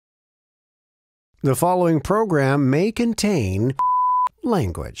The following program may contain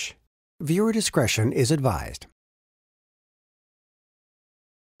language. Viewer discretion is advised.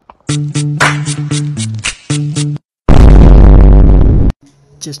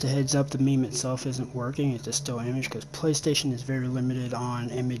 Just a heads up, the meme itself isn't working, it's a still image because PlayStation is very limited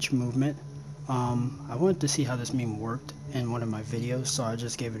on image movement. I wanted to see how this meme worked in one of my videos, so I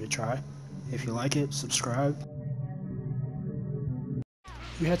just gave it a try. If you like it, subscribe.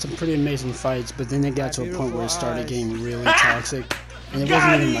 We had some pretty amazing fights, but then it got to a point where it started getting really toxic. And it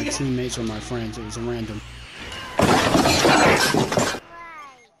wasn't even my teammates or my friends, it was random.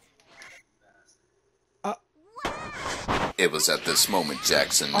 It was at this moment,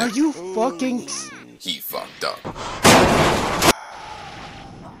 Jackson. Are you fucking... He fucked up.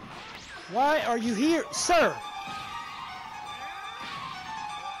 Why are you here, sir?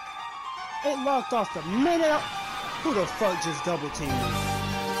 It locked off the minute. Who the fuck just double teamed me?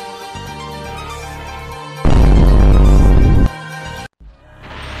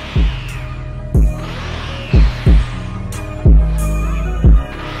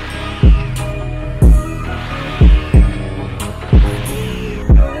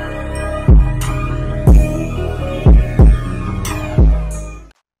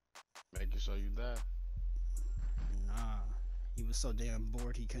 He was so damn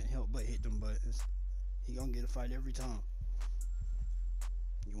bored he couldn't help but hit them buttons. He gonna get a fight every time.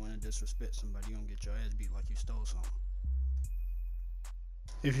 You wanna disrespect somebody, you gonna get your ass beat like you stole something.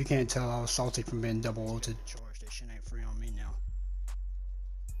 If you can't tell, I was salty from being double ulted. Charge, that shit ain't free on me now.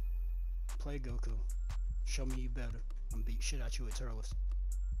 Play Goku. Show me you better. I'm beat shit out you with Turles.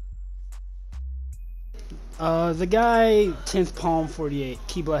 The guy, 10th Palm 48,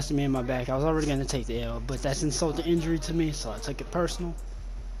 key blasted me in my back. I was already gonna take the L, but that's insult to injury to me, so I took it personal.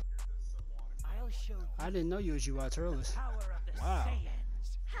 I didn't know you was UI Turles. Wow.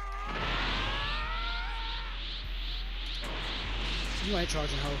 You ain't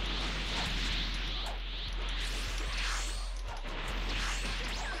charging, ho.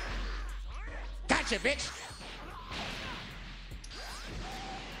 Gotcha, bitch!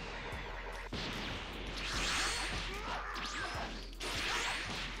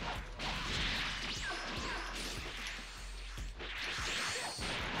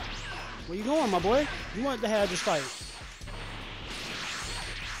 Where you going, my boy? You wanted to have this fight.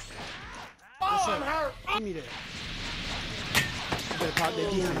 What's up? Hurt. Give me that. You better pop that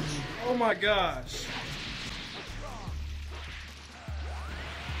defense. Oh my gosh.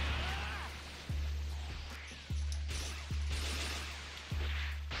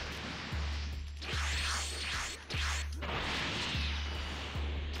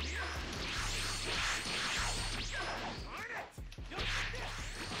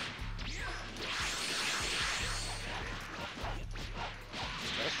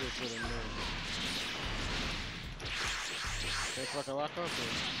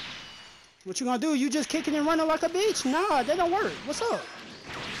 What you gonna do? You just kicking and running like a bitch? Nah, that don't work. What's up?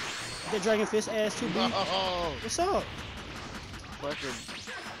 That Dragon Fist ass too, B. What's up? Fucking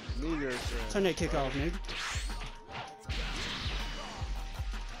meteor. Turn that kick off, nigga.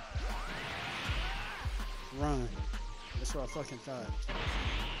 Run. That's what I fucking thought.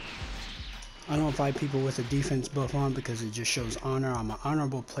 I don't fight people with a defense buff on because it just shows honor. I'm an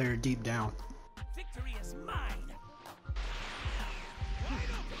honorable player deep down. Victory is mine.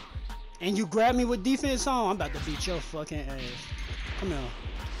 And you grab me with defense on, I'm about to beat your fucking ass. Come here.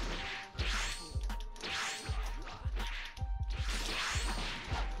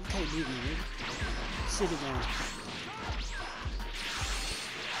 You can't beat me, nigga. Sit it down.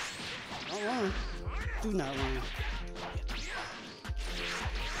 Don't run. Do not run.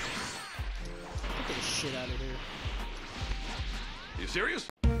 Get that shit out of there. You serious?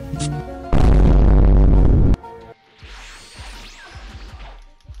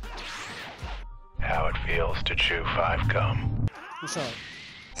 How it feels to chew 5 gum. What's up?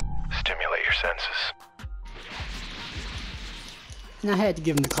 Stimulate your senses. And I had to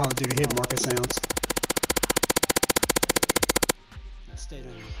give him the Call of Duty hit marker sounds. Stay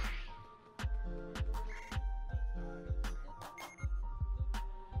down.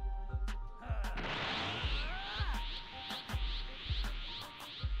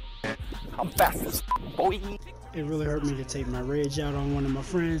 I'm fast as boy. It really hurt me to take my rage out on one of my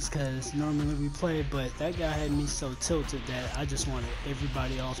friends because normally we play, but that guy had me so tilted that I just wanted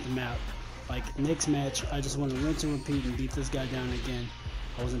everybody off the map. Like, next match, I just want to rinse and repeat and beat this guy down again.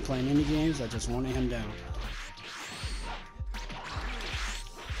 I wasn't playing any games, I just wanted him down.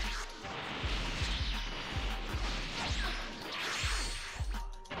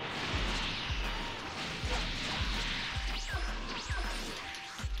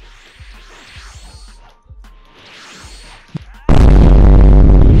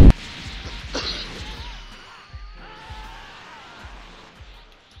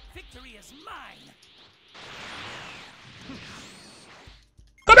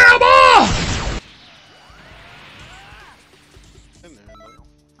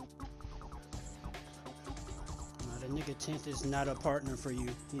 Nigga 10th is not a partner for you.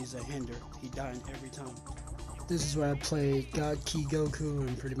 He's a hinder. He dying every time. This is where I played God Key Goku,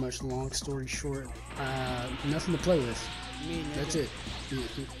 and pretty much long story short, nothing to play with. That's it.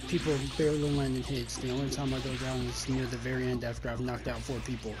 People barely landing hits. The only time I go down is near the very end after I've knocked out 4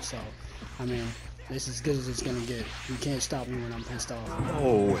 people. So, I mean, this is as good as it's gonna get. You can't stop me when I'm pissed off.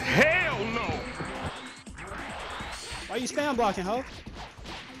 Oh, hell no! Why you spam blocking, ho?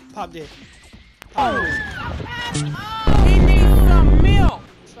 Pop dick. Oh! He needs some milk.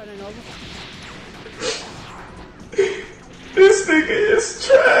 This fight ain't over. This nigga is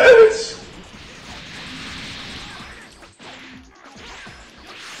trash.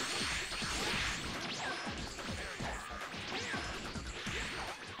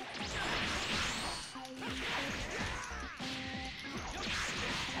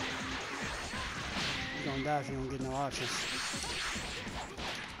 You're gonna die if you don't get no options.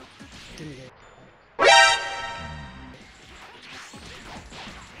 Give me that.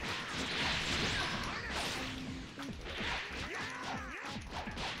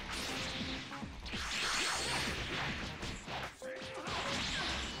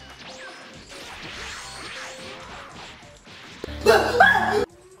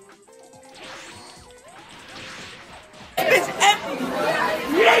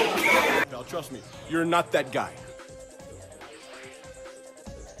 Pal, trust me, you're not that guy.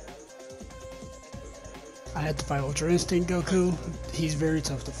 I had to fight Ultra Instinct Goku. He's very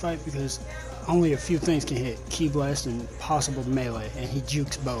tough to fight because only a few things can hit. Ki Blast and possible melee, and he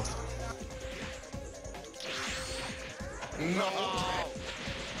jukes both. No.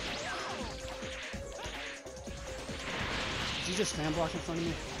 Did you just fan block in front of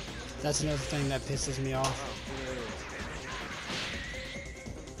me? That's another thing that pisses me off.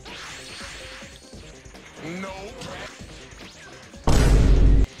 No.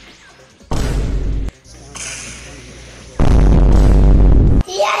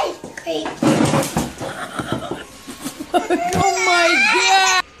 Yay! Creep. Oh my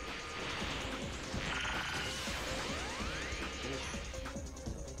god!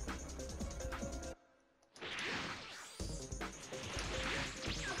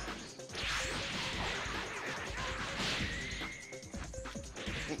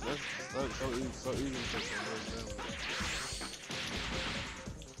 That's so easy to take some damage.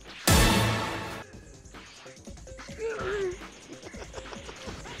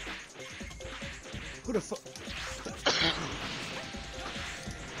 Who the fuck?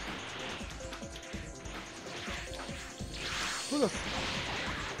 Who the f?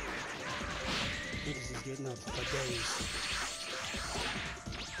 Niggas is getting up for days.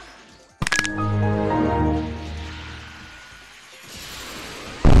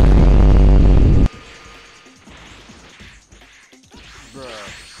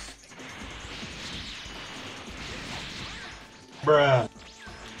 Bruh.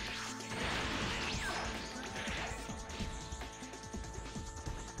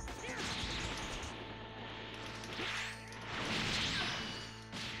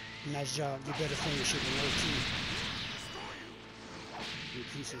 Nice job. You better finish it with no team. You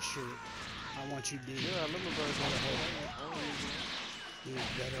piece of shit. I want you dead. Yeah, I remember You better hold. You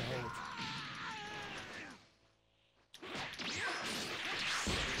better hold.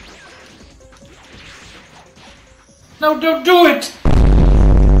 No, don't do it!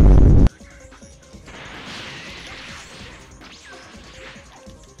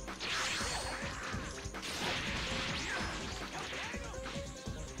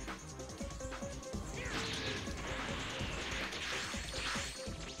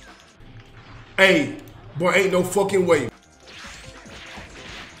 Hey, boy, ain't no fucking way.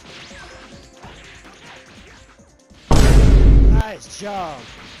 Nice job.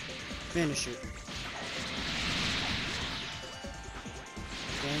 Finish it.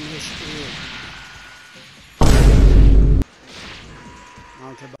 Finish it.